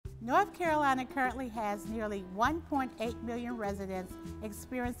North Carolina currently has nearly 1.8 million residents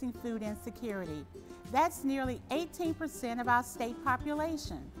experiencing food insecurity. That's nearly 18% of our state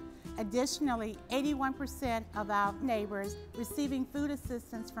population. Additionally, 81% of our neighbors receiving food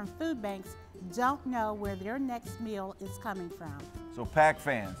assistance from food banks don't know where their next meal is coming from. So PAC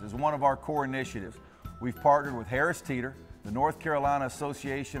Fans is one of our core initiatives. We've partnered with Teeter, the North Carolina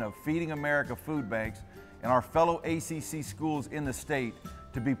Association of Feeding America Food Banks, and our fellow ACC schools in the state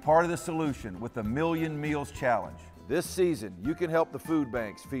to be part of the solution with the Million Meals Challenge. This season, you can help the food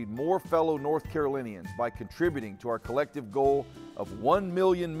banks feed more fellow North Carolinians by contributing to our collective goal of 1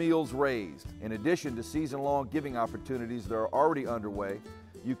 million meals raised. In addition to season-long giving opportunities that are already underway,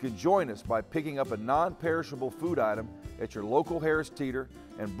 you can join us by picking up a non-perishable food item at your local Harris Teeter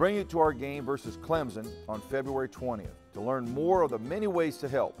and bring it to our game versus Clemson on February 20th. To learn more of the many ways to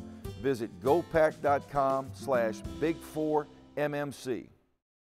help, visit gopac.com/Big4MMC.